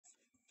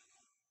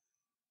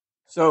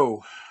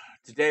So,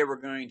 today we're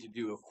going to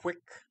do a quick,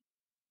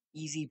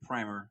 easy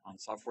primer on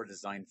software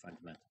design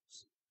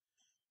fundamentals.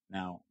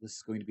 Now, this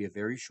is going to be a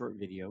very short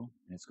video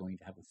and it's going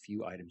to have a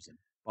few items in it,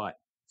 but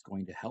it's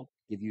going to help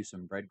give you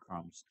some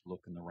breadcrumbs to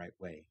look in the right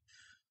way.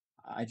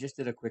 I just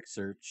did a quick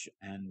search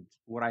and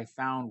what I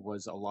found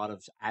was a lot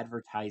of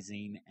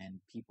advertising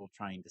and people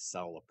trying to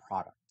sell a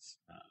product,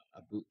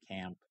 a boot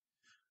camp,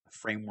 a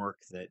framework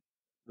that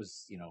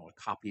was,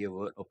 a copy of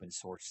an open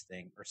source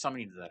thing or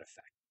something to that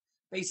effect.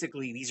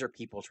 Basically, these are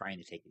people trying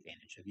to take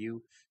advantage of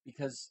you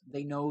because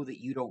they know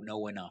that you don't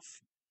know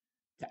enough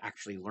to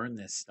actually learn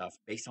this stuff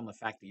based on the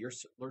fact that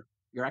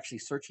you're actually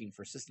searching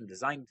for system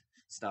design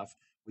stuff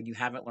when you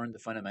haven't learned the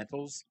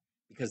fundamentals,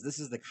 because this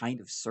is the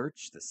kind of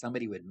search that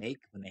somebody would make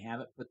when they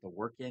haven't put the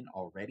work in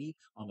already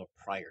on the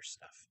prior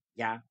stuff.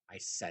 Yeah, I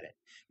said it.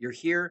 You're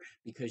here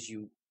because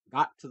you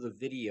got to the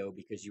video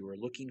because you were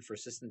looking for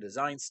system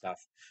design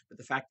stuff, but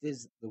the fact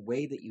is the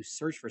way that you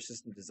search for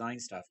system design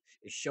stuff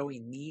is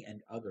showing me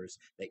and others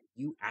that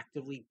you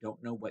actively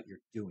don't know what you're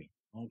doing.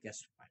 Well,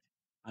 guess what?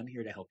 I'm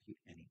here to help you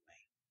anyway.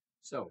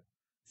 So,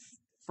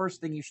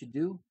 first thing you should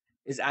do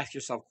is ask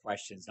yourself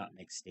questions, not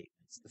make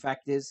statements. The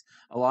fact is,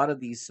 a lot of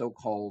these so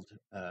called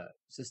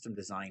system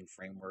design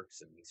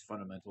frameworks and these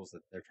fundamentals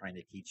that they're trying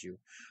to teach you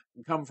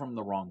come from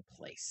the wrong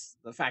place.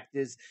 The fact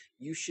is,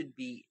 you should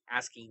be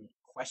asking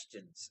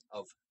questions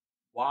of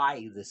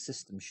why the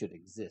system should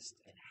exist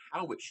and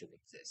how it should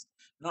exist,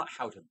 not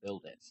how to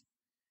build it.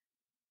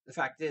 The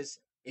fact is,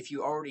 if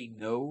you already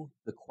know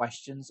the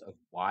questions of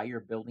why you're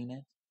building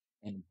it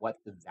and what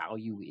the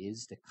value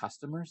is to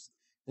customers,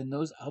 then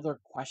those other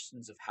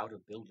questions of how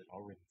to build it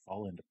already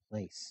fall into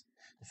place.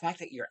 The fact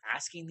that you're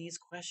asking these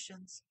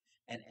questions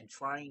and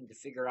trying to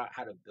figure out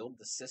how to build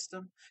the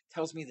system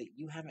tells me that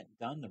you haven't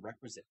done the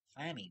requisite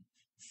planning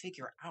to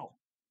figure out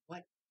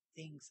what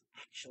things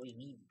actually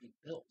need to be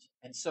built.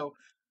 And so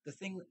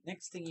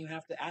next thing you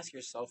have to ask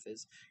yourself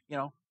is,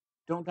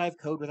 don't dive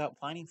code without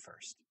planning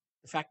first.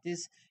 The fact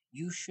is,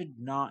 you should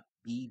not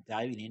be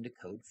diving into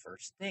code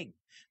first thing.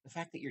 The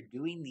fact that you're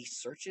doing these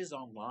searches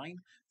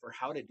online for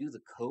how to do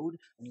the code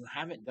when you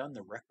haven't done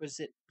the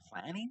requisite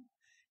planning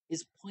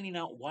is pointing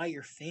out why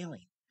you're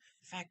failing.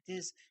 The fact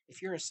is,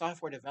 if you're a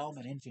software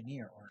development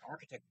engineer or an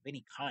architect of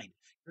any kind,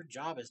 your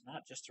job is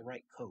not just to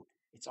write code.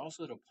 It's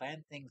also to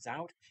plan things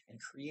out and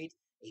create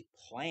a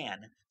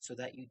plan so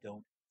that you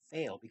don't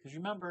fail. Because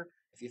remember,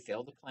 if you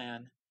fail to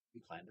plan,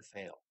 you plan to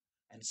fail.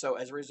 And so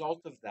as a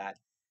result of that,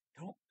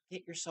 don't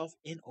get yourself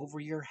in over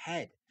your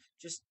head.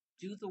 Just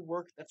do the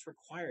work that's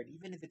required,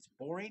 even if it's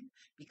boring,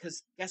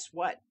 because guess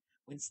what?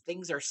 When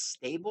things are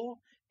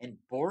stable and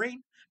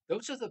boring,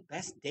 those are the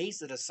best days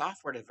that a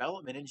software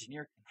development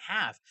engineer can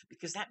have,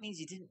 because that means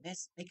you didn't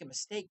make a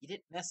mistake. You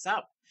didn't mess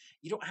up.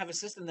 You don't have a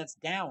system that's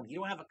down. You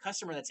don't have a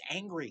customer that's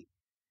angry.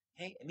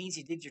 Okay? It means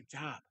you did your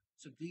job.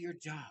 So do your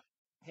job.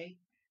 Okay?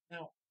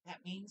 Now, that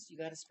means you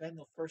got to spend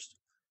the first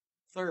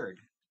third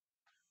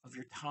of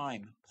your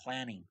time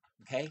planning.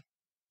 Okay?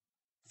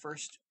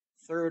 First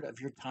third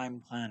of your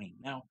time planning.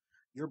 Now,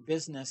 your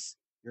business,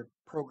 your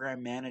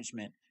program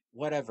management,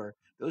 whatever,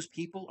 those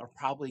people are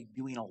probably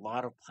doing a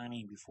lot of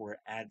planning before it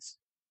adds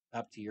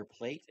up to your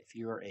plate if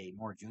you're a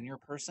more junior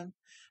person.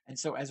 And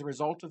so as a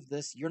result of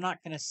this, you're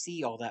not going to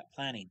see all that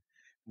planning,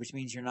 which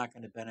means you're not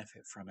going to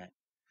benefit from it.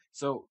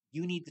 So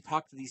you need to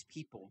talk to these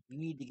people. You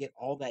need to get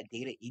all that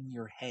data in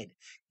your head.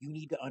 You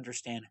need to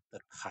understand the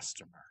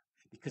customer,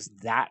 because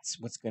that's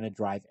what's going to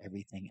drive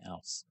everything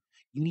else.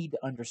 You need to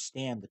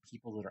understand the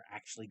people that are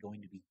actually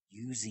going to be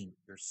using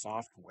your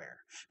software,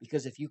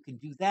 because if you can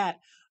do that,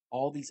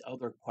 all these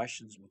other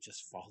questions will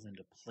just fall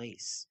into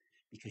place,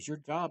 because your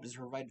job is to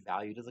provide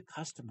value to the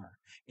customer.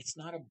 It's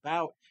not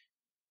about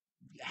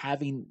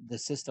having the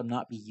system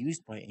not be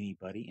used by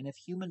anybody. And if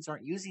humans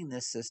aren't using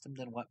this system,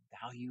 then what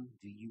value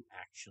do you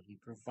actually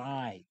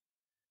provide?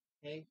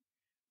 Okay.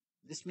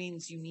 This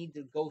means you need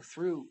to go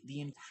through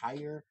the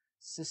entire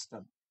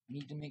system. You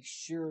need to make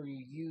sure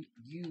you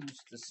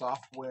use the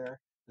software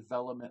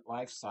development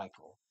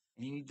lifecycle.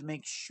 And you need to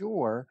make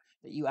sure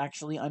that you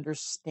actually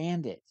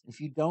understand it.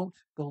 If you don't,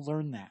 go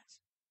learn that.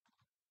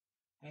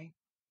 Okay?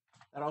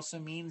 That also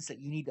means that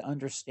you need to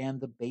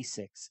understand the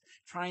basics.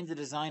 Trying to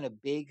design a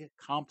big,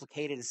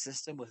 complicated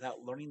system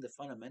without learning the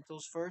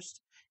fundamentals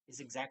first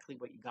is exactly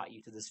what got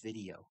you to this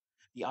video.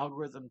 The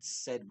algorithm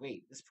said,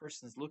 wait, this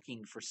person's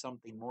looking for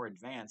something more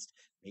advanced.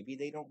 Maybe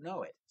they don't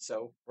know it.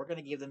 So we're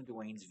going to give them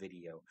Dwayne's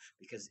video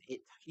because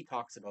he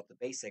talks about the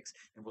basics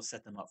and will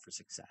set them up for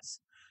success.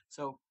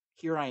 So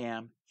here I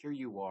am. Here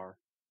you are.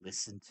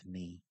 Listen to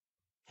me.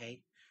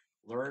 Okay?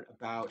 Learn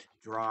about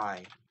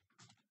dry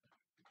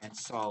and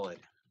solid.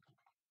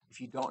 If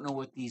you don't know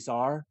what these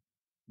are,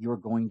 you're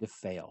going to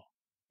fail.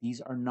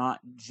 These are not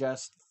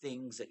just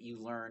things that you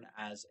learn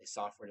as a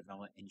software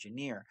development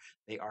engineer.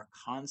 They are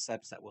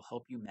concepts that will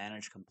help you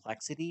manage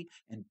complexity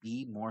and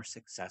be more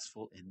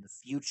successful in the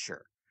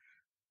future.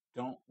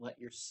 Don't let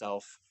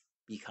yourself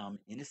become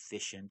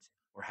inefficient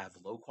or have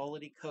low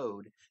quality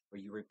code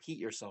where you repeat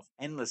yourself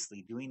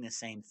endlessly doing the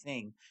same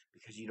thing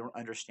because you don't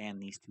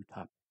understand these two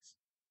topics.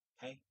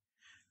 Okay?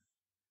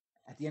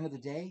 At the end of the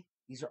day,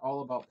 these are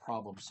all about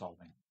problem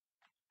solving.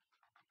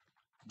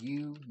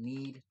 You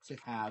need to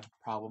have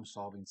problem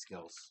solving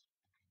skills.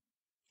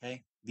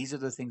 Okay? These are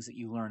the things that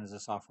you learn as a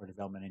software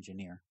development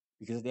engineer.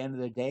 Because at the end of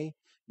the day,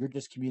 you're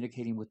just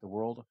communicating with the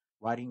world,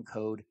 writing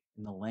code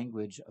in the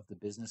language of the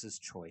business's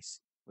choice,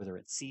 whether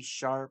it's C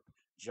Sharp,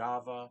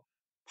 Java,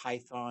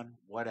 Python,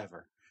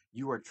 whatever.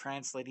 You are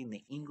translating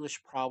the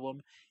English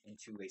problem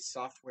into a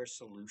software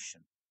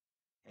solution.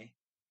 Okay?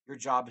 Your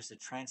job is to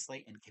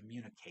translate and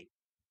communicate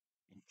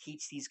and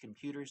teach these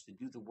computers to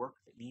do the work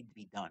that need to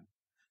be done.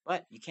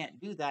 But you can't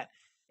do that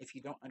if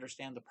you don't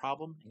understand the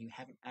problem and you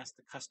haven't asked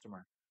the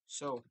customer.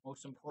 So,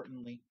 most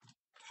importantly,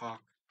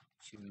 talk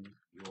to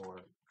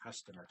your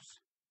customers.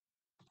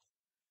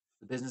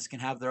 The business can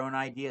have their own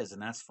ideas,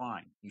 and that's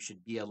fine. You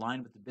should be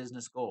aligned with the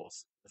business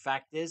goals. The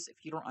fact is,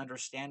 if you don't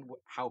understand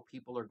how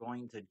people are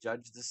going to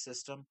judge this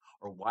system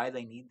or why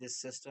they need this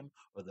system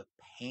or the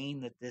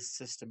pain that this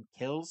system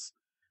kills,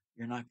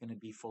 you're not going to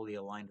be fully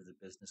aligned to the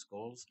business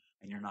goals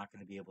and you're not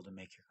going to be able to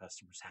make your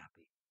customers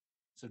happy.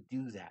 So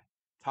do that.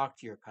 Talk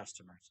to your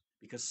customers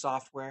because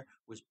software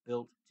was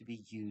built to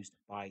be used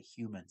by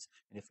humans.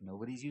 And if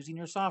nobody's using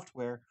your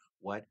software,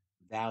 what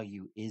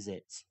value is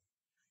it?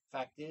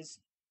 Fact is,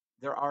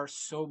 there are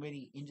so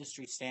many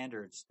industry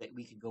standards that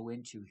we could go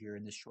into here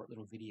in this short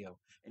little video,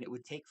 and it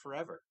would take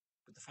forever.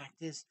 But the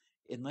fact is,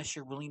 unless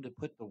you're willing to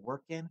put the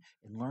work in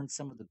and learn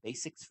some of the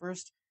basics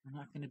first, they're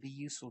not going to be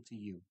useful to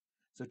you.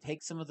 So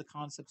take some of the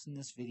concepts in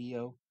this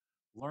video,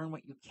 learn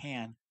what you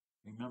can.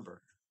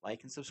 Remember,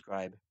 like and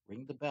subscribe,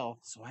 ring the bell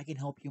so I can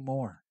help you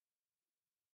more.